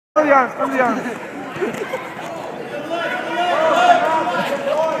Under the arms, under the arms.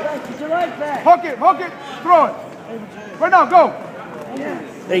 Hook it, throw it. Right now, go.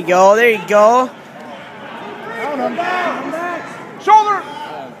 There you go, there you go. Shoulder.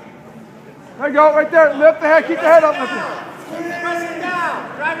 There you go, right there. Lift the head, keep the head up. Lift it. Press it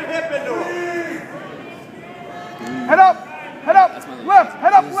down. Drive your hip into it. Head up, lift,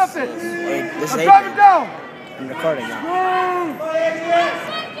 head up, lift it. This Now drive it down. I'm recording now.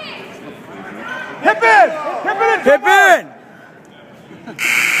 Hip in. Hip in!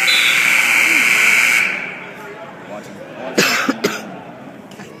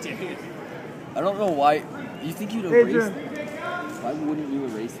 I don't know why. You think you'd erase Adrean. them? Why wouldn't you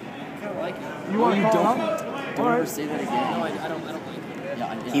erase them? I don't like it. You want to call Don't right. ever say that again. No, I don't like it.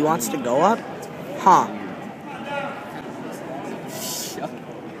 Yeah, He wants to go up? Huh. Shut up.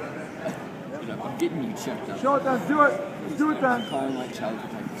 I'm getting you checked out. Show it then, do it. Do it then. I'm calling like child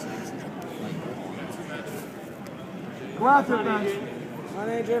protective services. Go after it then. Come on,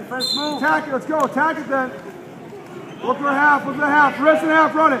 Adrian, first move. Attack it, let's go, attack it then. Look for a half, wrist and a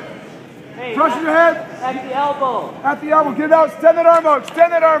half, run it. Hey, Pressure your head. At the elbow. At the elbow, get it out, extend that arm out,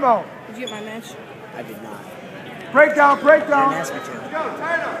 extend that arm out. Did you get my match? I did not. Break down. I didn't ask me to.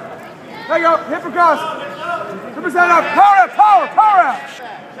 There you go, hip across. Hip his head up, power out.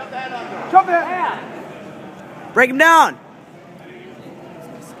 Shove the head. Break him down!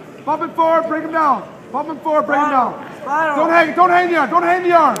 Bump it forward, break him down. Bump him forward, break him down. Don't hang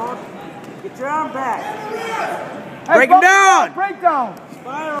the arm. Get your arm back. Hey, Break him bump it down. forward, break down.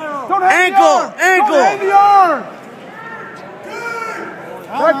 Spiral. Don't hang Ankle, the arm. ankle. Don't hang the arm.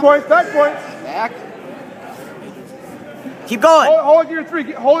 Back points. Back. Keep going! Hold it gear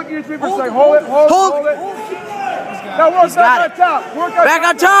 3. Hold it gear 3 for a second. Hold it. Hold. Now work He's got back on top. Back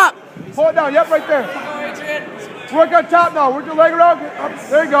on top! Hold it down. Yep, right there. Work on top now. Work your leg around. Up.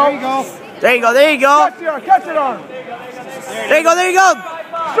 There you go. There you go. Catch it on. There you go.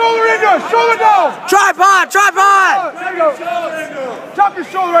 Shoulder into it. Shoulder down. Tripod! There you go. Chop your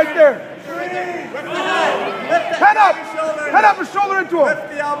shoulder right there. Head up and shoulder into him. Lift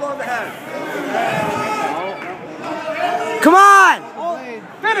the elbow in the head. Come on!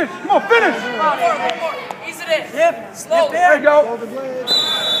 Finish. Come on, finish. Ease it in. Hip. Slowly. There you go.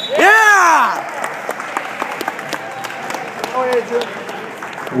 Yeah! Oh, Adrian.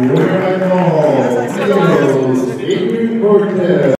 We're at all. Adrian Cortez.